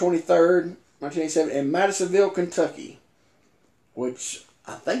 January 23rd, 1987, in Madisonville, Kentucky, which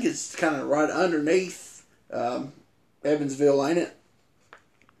I think is kind of right underneath Evansville, ain't it?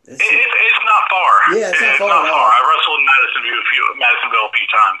 It's not far. Yeah, it's not far not at all. far. I wrestled in Madisonville a few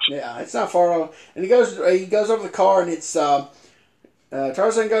times. Yeah, it's not far at all. And he goes over the card, and it's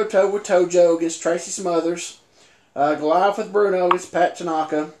Tarzan go toe with Tojo against Tracy Smothers. Goliath with Bruno against Pat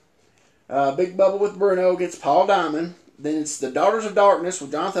Tanaka. Big Bubba with Bruno against Paul Diamond. Then it's the Daughters of Darkness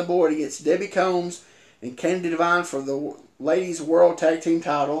with Jonathan Boyd against Debbie Combs and Candy Devine for the Ladies World Tag Team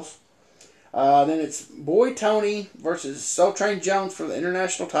titles. Then it's Boy Tony versus Soul Train Jones for the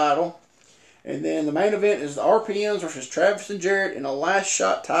International title. And then the main event is the RPMs versus Travis and Jarrett in a last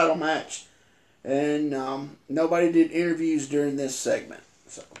shot title match. And nobody did interviews during this segment.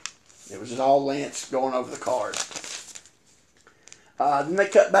 So it was just all Lance going over the card. Then they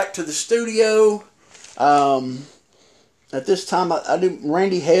cut back to the studio. At this time, I do.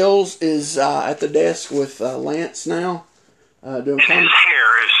 Randy Hales is at the desk with Lance now. Doing his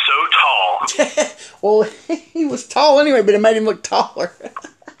hair is so tall. Well, he was tall anyway, but it made him look taller.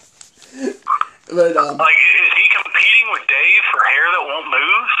 But like, is he competing with Dave for hair that won't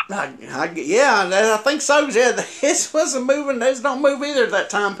move? Yeah, I think so. Yeah, his wasn't moving. His don't move either at that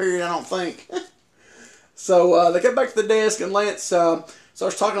time period, I don't think. So they get back to the desk, and Lance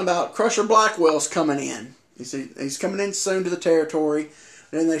starts talking about Crusher Blackwell's coming in. He's coming in soon to the territory.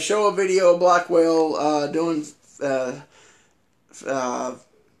 And they show a video of Blackwell doing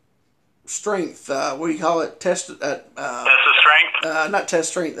strength. What do you call it? Test of strength? Not test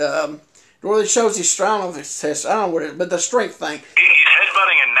strength. Well, it shows he's strong of his test. I don't know what it is, but the strength thing. He's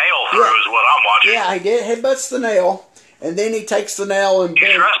headbutting a nail through is what I'm watching. Yeah, he did. Headbutts the nail, and then he takes the nail and...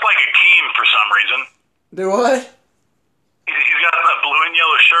 He's dressed like a Keem for some reason. Do what? He's got that blue and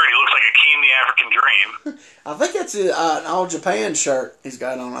yellow shirt. He looks like a Keem the African Dream. I think it's an All Japan shirt he's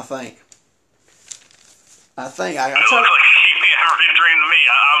got on, I think. It looks like a Keem the African Dream to me.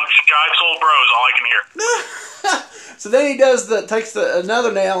 I'm Guy Soul Bros, all I can hear. So then he takes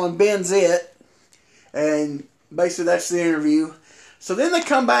another nail and bends it, and basically that's the interview. So then they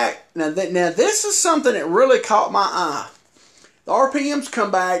come back. Now this is something that really caught my eye. The RPMs come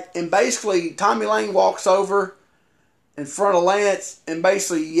back, and basically Tommy Lane walks over in front of Lance and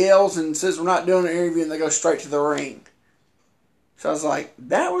basically yells and says, "We're not doing an interview," and they go straight to the ring. So I was like,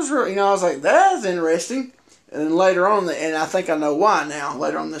 that was really, I was like, that's interesting. And then later on, and I think I know why now,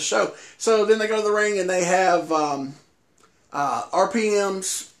 later on in the show. So then they go to the ring and they have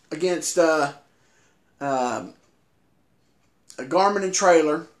RPMs against Garmin and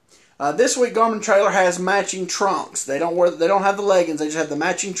Trailer. This week, Garmin and Trailer has matching trunks. They don't have the leggings. They just have the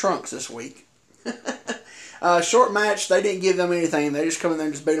matching trunks this week. Short match. They didn't give them anything. They just come in there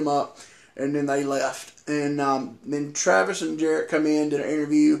and just beat them up, and then they left. And then Travis and Jarrett come in, did an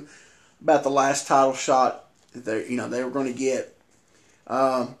interview about the last title shot that they were going to get.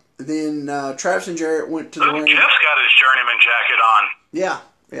 Then Travis and Jarrett went to the ring. Jeff's got his journeyman jacket on. Yeah,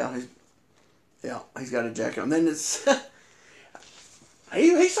 he's got a jacket on. Then it's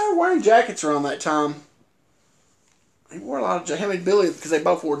he started wearing jackets around that time. He wore a lot of him and Billy because they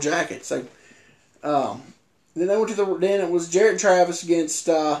both wore jackets. So then they went to then it was Jarrett and Travis against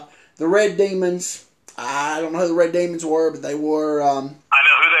the Red Demons. I don't know who the Red Demons were, but they were. I know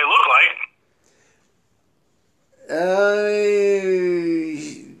who they look like.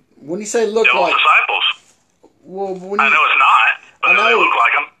 When you say look Devil's like Disciples. Well, I know it's not, but I know they look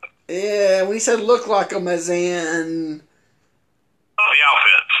like them. Yeah, when you said look like them, as in. Oh, the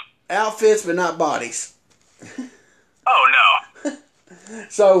outfits. Outfits, but not bodies. Oh no.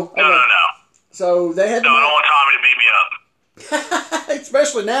 So no. So they had. No, I don't want Tommy to beat me up.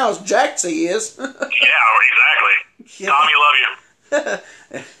 Especially now, as jacked he is. Yeah, exactly. Yeah. Tommy, love you.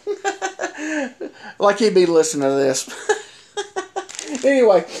 Like he'd be listening to this.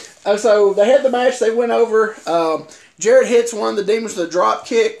 Anyway, so they had the match. They went over. Jarrett hits one of the Demons with a drop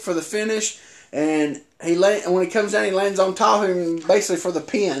kick for the finish, and when he comes down, he lands on top of him basically for the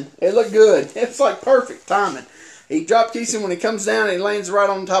pin. It looked good. It's like perfect timing. He drop kicks him when he comes down, and he lands right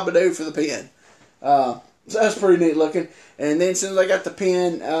on top of dude for the pin. So that's pretty neat looking. And then as soon as I got the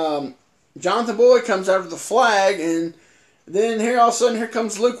pin, Jonathan Boyd comes out of the flag, and then here all of a sudden here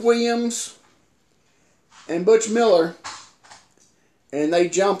comes Luke Williams and Butch Miller, and they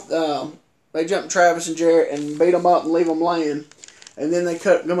jump Travis and Jarrett and beat them up and leave them laying. And then they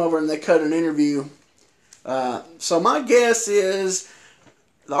come over and they cut an interview. So my guess is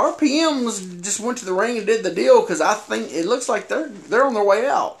the RPMs just went to the ring and did the deal, because I think it looks like they're on their way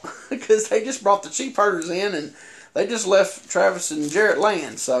out because they just brought the Sheep Herders in and they just left Travis and Jarrett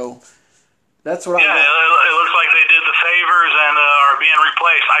laying. So that's what I got. It looks like they did the favors and are being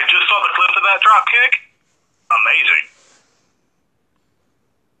replaced. I just saw the clip of that drop kick. Amazing.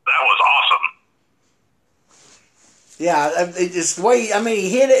 That was awesome. Yeah, it just the way, I mean, he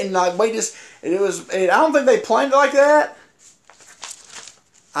hit it and like I don't think they planned it like that.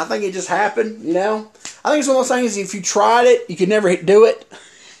 I think it just happened, you know. I think it's one of those things, if you tried it, you could never do it.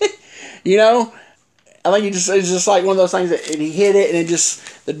 You know? I think it's just like one of those things that he hit it and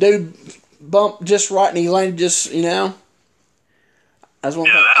the dude bumped just right and he landed just, you know. That's one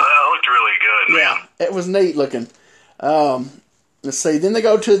thing. That looked really good, man. Yeah, it was neat looking. Let's see. Then they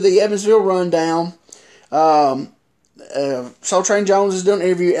go to the Evansville Rundown. Soul Train Jones is doing an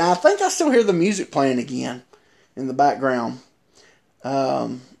interview, and I think I still hear the music playing again in the background.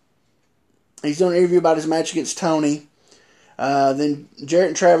 He's doing an interview about his match against Tony. Then Jarrett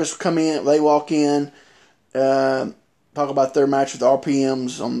and Travis come in. They walk in, talk about their match with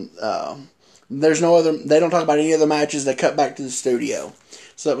RPMs. There's no other. They don't talk about any other matches. They cut back to the studio.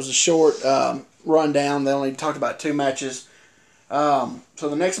 So that was a short rundown. They only talked about 2 matches. So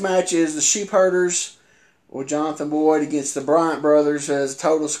the next match is the Sheep Herders with Jonathan Boyd against the Bryant Brothers as a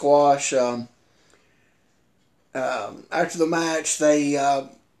total squash. After the match, they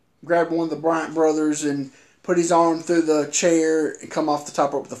grabbed one of the Bryant Brothers and put his arm through the chair and come off the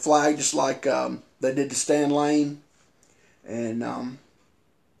top rope with the flag, just like they did to Stan Lane. And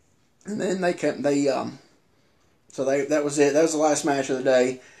then that was it. That was the last match of the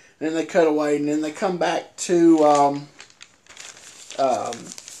day. And then they cut away, and then they come back to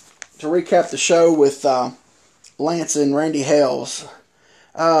recap the show with Lance and Randy Hales.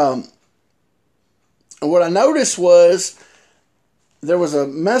 And what I noticed was there was a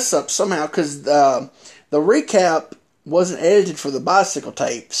mess up somehow, because the recap wasn't edited for the bicycle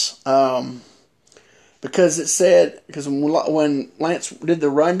tapes. Because it said, when Lance did the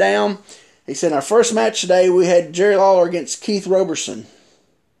rundown, he said, our first match today, we had Jerry Lawler against Keith Roberson.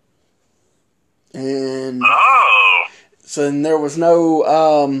 And so then there was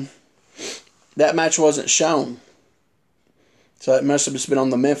no, that match wasn't shown. So it must have just been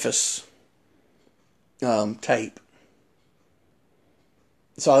on the Memphis tape.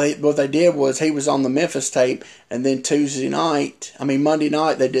 So what they did was he was on the Memphis tape, and then Monday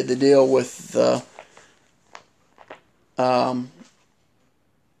night, they did the deal with the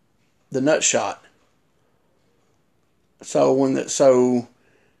nut shot. So when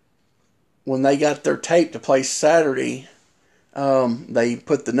they got their tape to play Saturday, they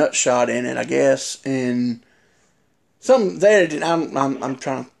put the nut shot in it, I guess, and some they edited. I'm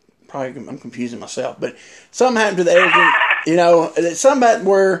confusing myself, but something happened to the editing. You know, some that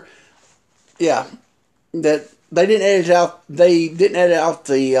were, that they didn't edit out. They didn't edit out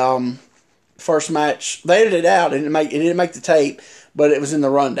the first match. They edited it out, and it didn't make the tape, but it was in the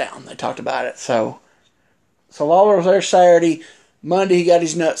rundown. They talked about it. So Lawler was there Saturday. Monday he got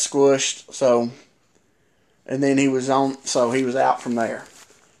his nuts squished. So, and then he was out from there.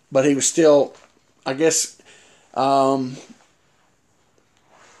 But he was still, I guess,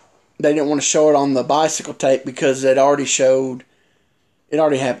 they didn't want to show it on the bicycle tape because it already happened. I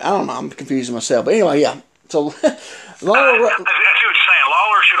don't know. I'm confusing myself. But anyway, yeah. So Lawler, I see what you're saying.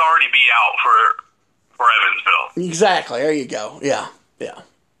 Lawler should already be out for Evansville. Exactly. There you go. Yeah.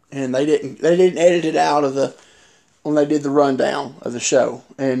 And they didn't edit it out when they did the rundown of the show.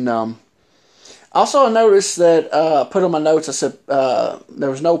 And also I noticed that I put on my notes, I said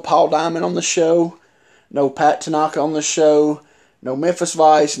there was no Paul Diamond on the show, no Pat Tanaka on the show, no Memphis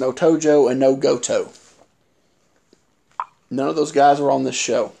Vice, no Tojo, and no Goto. None of those guys were on this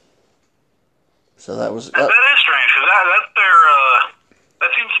show. So that was... that is strange, because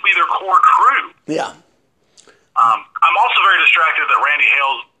that seems to be their core crew. Yeah. I'm also very distracted that Randy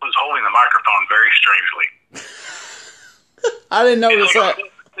Hales was holding the microphone very strangely. I didn't notice that.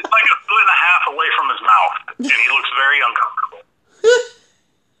 It's like a foot and a half away from his mouth, and he looks very uncomfortable.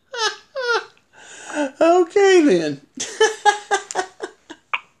 Okay, then.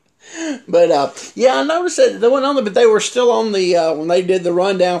 But yeah, I noticed that they went on there, but they were still on the when they did the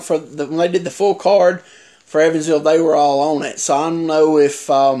rundown when they did the full card for Evansville, they were all on it. So I don't know if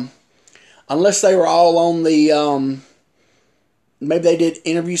unless they were all on the maybe they did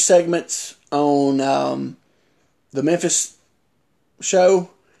interview segments on the Memphis show,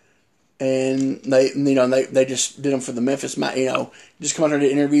 and they just did them for the Memphis, just come out and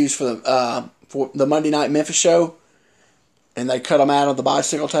did interviews for the Monday Night Memphis show, and they cut them out of the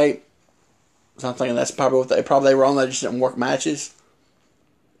bicycle tape. So I'm thinking that's probably what they were on. They just didn't work matches.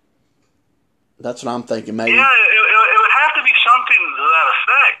 That's what I'm thinking, maybe. Yeah, it would have to be something to that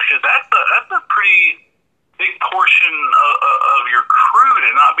effect, because that's a pretty big portion of your crew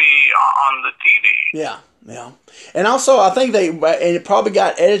to not be on the TV. Yeah. And also, I think it probably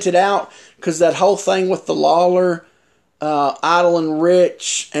got edited out because that whole thing with the Lawler, Idle and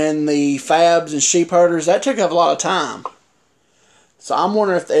Rich, and the Fabs and Sheep Herders, that took up a lot of time. So I'm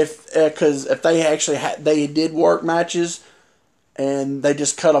wondering if they actually they did work matches, and they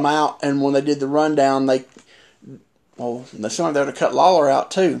just cut them out, and when they did the rundown, they seemed like they would have cut Lawler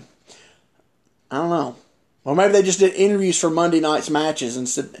out too. I don't know. Or maybe they just did interviews for Monday night's matches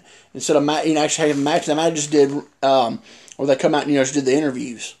instead of actually having matches. They might have just did, or they come out and just did the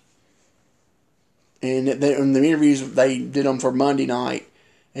interviews. And in the interviews, they did them for Monday night,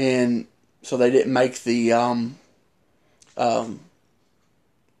 and so they didn't make the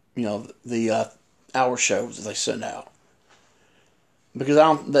hour shows that they send out.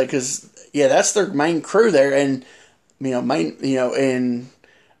 Because that's their main crew there, and and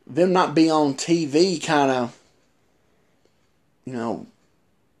them not being on TV kind of, it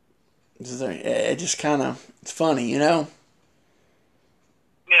just kind of, it's funny, Yeah,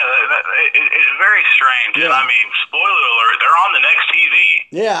 it's very strange. Yeah. And I mean, spoiler alert, they're on the next TV.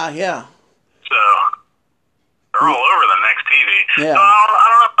 Yeah. So, they're all over the next TV. Yeah. So, I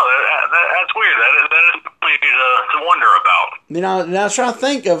don't know. That's weird. That is something to wonder about. Now I was trying to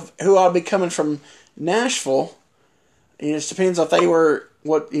think of who ought to be coming from Nashville. It just depends if they were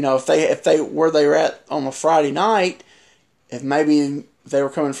if they were at on a Friday night. If maybe they were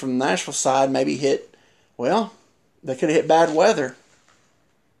coming from the Nashville side, maybe they could have hit bad weather,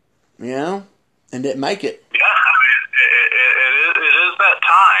 and didn't make it. Yeah, I mean, it is that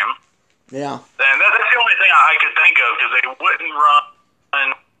time. Yeah, and that's the only thing I could think of, because they wouldn't run a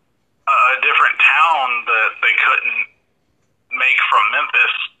different town that they couldn't make from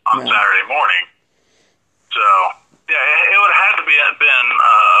Memphis on Saturday morning. So. Yeah, it would have had to been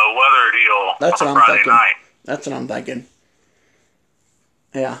a weather deal. That's on what I'm Friday thinking. Night. That's what I'm thinking.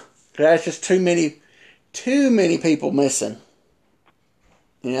 Yeah, that's just too many people missing.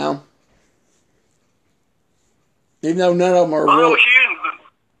 Even though none of them are real.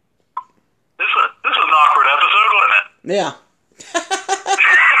 This was an awkward episode, wasn't it?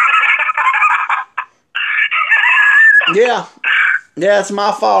 Yeah. Yeah, it's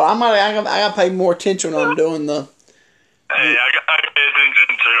my fault. I gotta pay more attention when I'm doing the. Hey, I pay attention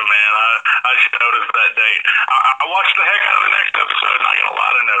too, man. I should notice that date. I watched the heck out of the next episode, and I got a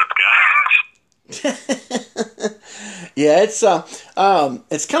lot of notes, guys. Yeah,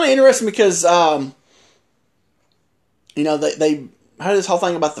 it's kind of interesting because they had this whole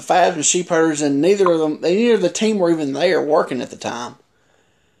thing about the Fabs and Sheep Herders, and neither of the team were even there working at the time.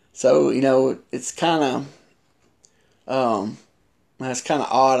 So it's kind of that's kind of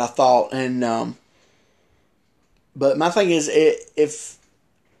odd, I thought, and. But my thing is, if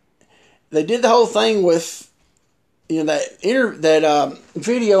they did the whole thing with, that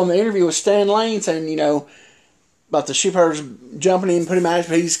video in the interview with Stan Lane saying, about the Sheep Herders jumping in, putting him out,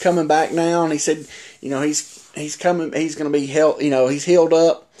 but he's coming back now, and he said, he's coming, he's going to be he's healed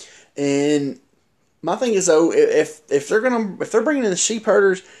up, and my thing is though, if they're bringing in the Sheep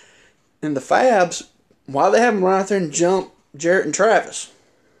Herders and the Fabs, why they have them run out there and jump Jarrett and Travis?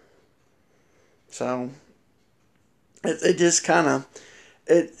 So. It just kind of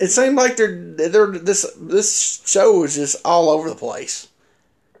it seemed like they're this show is just all over the place.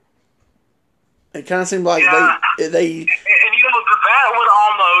 It kind of seemed like they and that would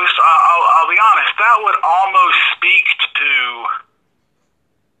almost I'll be honest, that would almost speak to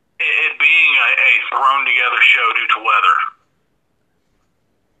it being a thrown together show due to weather.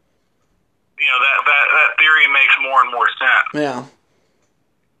 That theory makes more and more sense. Yeah.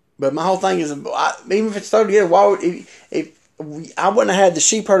 But my whole thing is, even if it's thrown together, why would I wouldn't have had the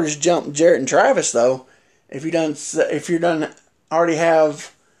Sheep Herders jump Jarrett and Travis though? If you're done already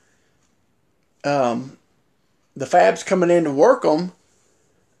have the Fabs coming in to work them,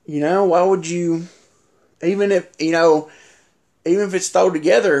 why would you? Even if it's thrown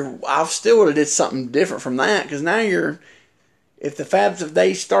together, I still would have did something different from that, because now you're if the Fabs, if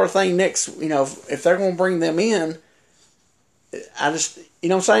they start a thing next, if they're going to bring them in, I just, you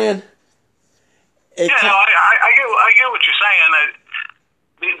know what I'm saying? I get what you're saying.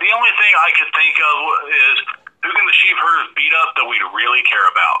 The only thing I could think of is who can the sheep herders beat up that we'd really care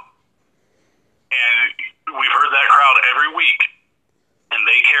about? And we've heard that crowd every week, and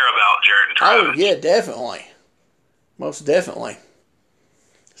they care about Jarrett and Travis. Oh, yeah, definitely. Most definitely.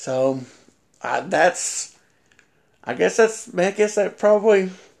 So, I guess that probably,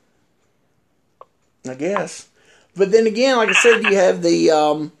 But then again, like I said, you have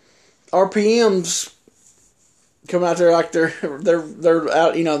the RPMs coming out there like they're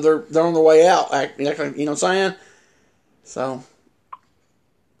out, they're on their way out, you know what I'm saying? So,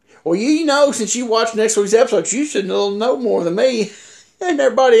 well, since you watched next week's episode, you should know more than me and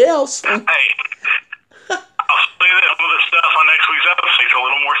everybody else. Hey, I'll say that some of the stuff on next week's episode makes a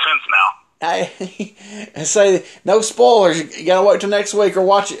little more sense now. I say no spoilers. You gotta wait till next week or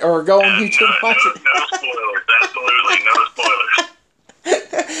watch it or go on YouTube and watch it. No spoilers, absolutely no spoilers.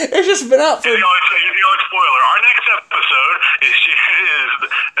 It's just been up for. The only spoiler. Our next episode is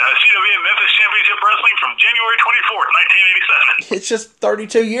CWA Memphis Championship Wrestling from January 24th, 1987. It's just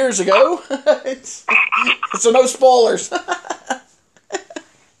 32 years ago. So no spoilers.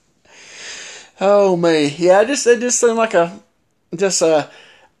 Oh me, yeah. It just seemed like I don't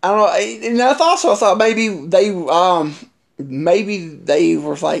know. And I thought maybe they were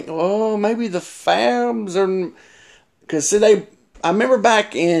like, oh, maybe the Fabs are, because I remember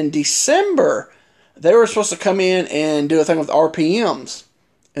back in December they were supposed to come in and do a thing with RPMs,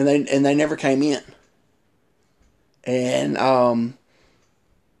 and they never came in, and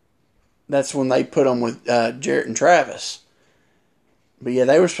that's when they put them with Jarrett and Travis. But yeah,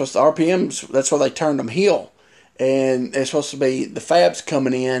 they were supposed to RPMs. That's why they turned them heel. And it's supposed to be the Fabs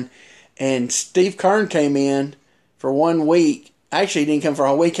coming in, and Steve Keirn came in for 1 week. Actually, he didn't come for a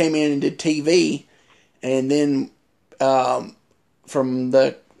whole week. He came in and did TV, and then from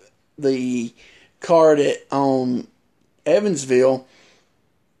the card on Evansville,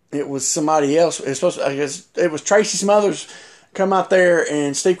 it was somebody else. It was supposed to, I guess it was Tracy Smothers come out there,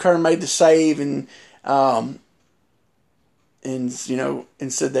 and Steve Keirn made the save, and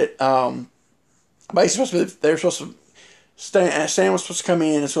said that. Basically, they were supposed to. Stan was supposed to come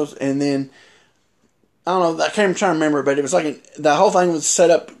in, and then I don't know. I can't try to remember, but it was like the whole thing was set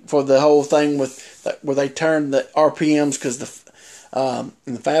up for the whole thing with where they turned the RPMs because the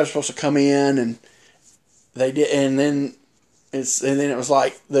Fabs were supposed to come in, and they did, and then it was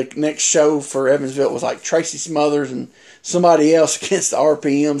like the next show for Evansville was like Tracy Smothers and somebody else against the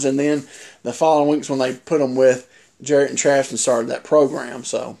RPMs, and then the following weeks when they put them with Jarrett and Travis and started that program,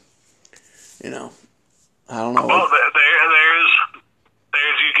 so. I don't know. Well, there's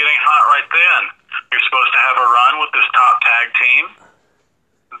you getting hot right then. You're supposed to have a run with this top tag team.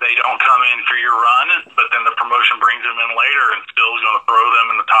 They don't come in for your run, but then the promotion brings them in later and still is going to throw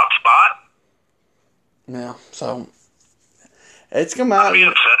them in the top spot. Yeah, so it's come out. I'd be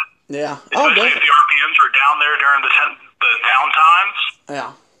upset. Yeah. Especially if the RPMs are down there during the down times.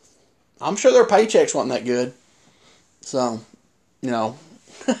 Yeah. I'm sure their paychecks weren't that good. So,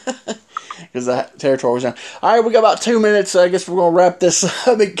 because the territory was down. All right, we got about 2 minutes. So I guess we're going to wrap this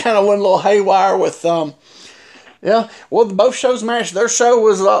up. It kind of went a little haywire with, both shows matched. Their show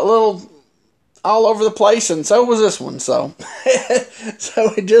was a little all over the place, and so was this one. So,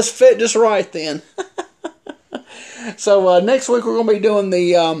 so it just fit just right then. So next week we're going to be doing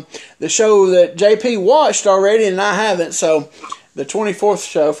the show that JP watched already, and I haven't. So the 24th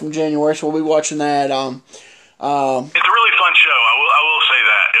show from January. So we'll be watching that. It's a really fun show. I will say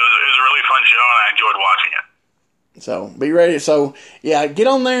that. It was a really fun show, and I enjoyed watching it. So, be ready. So, yeah, get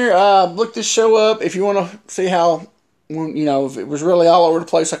on there, look this show up if you want to see how, if it was really all over the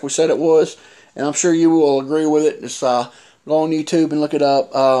place like we said it was. And I'm sure you will agree with it. Just go on YouTube and look it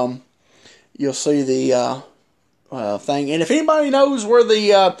up. You'll see the thing. And if anybody knows where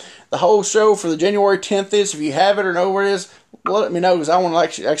the whole show for the January 10th is, if you have it or know where it is, let me know because I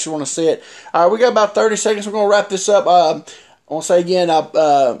want to actually want to see it. All right, we got about 30 seconds. We're going to wrap this up. I want to say again,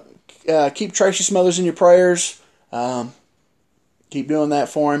 keep Tracy Smothers in your prayers. Keep doing that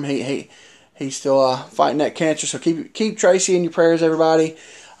for him. He's still fighting that cancer, so keep Tracy in your prayers, everybody.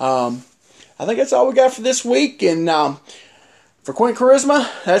 I think that's all we got for this week. And for Quint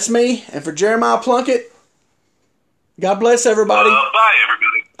Charisma, that's me. And for Jeremiah Plunkett, God bless everybody. Bye,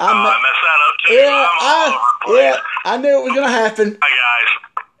 everybody. I messed that up too. Yeah, I knew it was going to happen. Hi,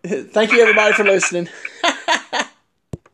 guys. Thank you, everybody, for listening.